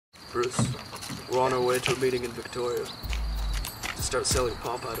Bruce, we're on our way to a meeting in Victoria to start selling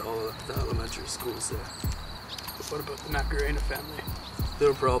Popeye to all the elementary schools there. But what about the Macarena family?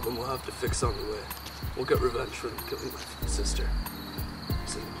 Their problem we'll have to fix on the way. We'll get revenge for them killing my sister.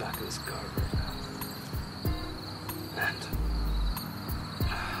 He's in the back of this car right now. And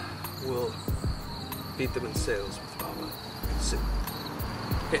we'll beat them in sales with Popeye soon.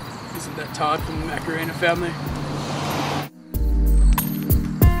 Hey, isn't that Todd from the Macarena family?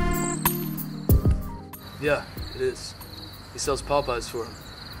 Yeah, it is. He sells Popeyes for him.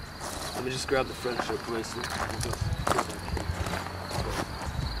 Let me just grab the friendship bracelet and we'll go back here.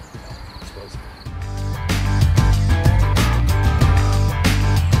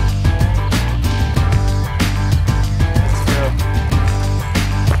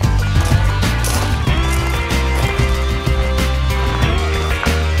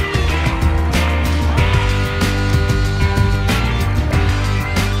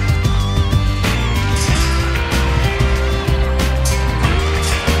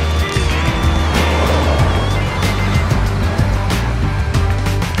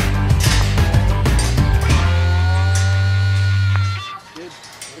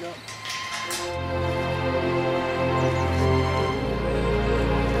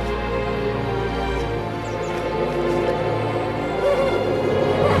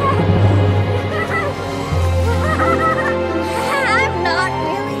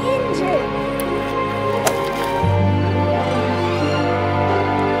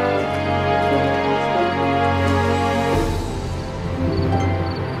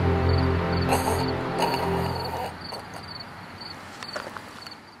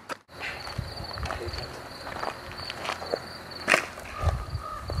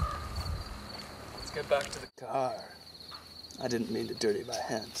 Get back to the car. I didn't mean to dirty my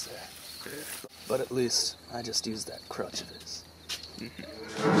hands there. But at least I just used that crutch of his. Vito,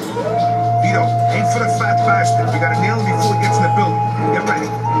 aim for the fat bastard. We gotta nail him before he gets in the building. Get ready.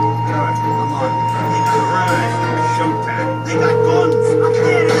 All right, come on. It's showtime. They got guns.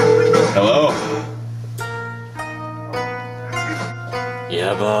 Hello?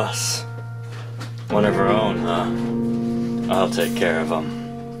 Yeah, boss. One of our own, huh? I'll take care of them.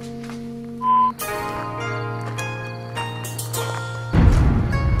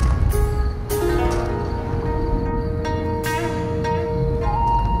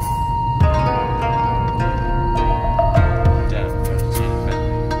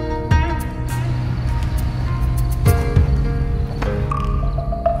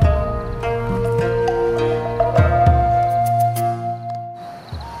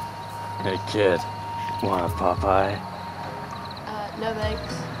 Hey kid, want a Popeye? No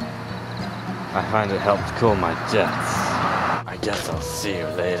thanks. I find it helps cool my jets. I guess I'll see you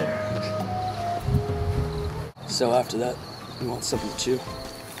later. So after that, you want something to chew?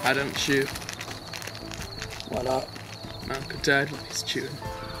 I don't chew. Why not? My uncle died when he's chewing.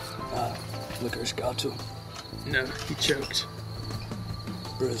 Licorice got to him. No, he choked.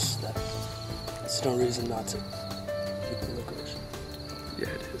 Bruce, that's no reason not to keep the licorice. Yeah,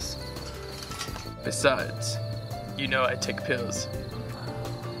 it is. Besides, you know I take pills.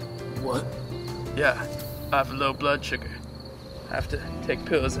 What? Yeah, I have low blood sugar. I have to take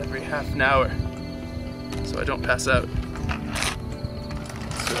pills every half an hour, so I don't pass out.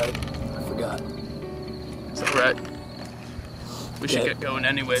 That's right. I forgot. Is that right? We should get going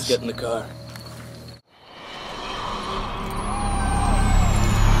anyways. Let's get in the car.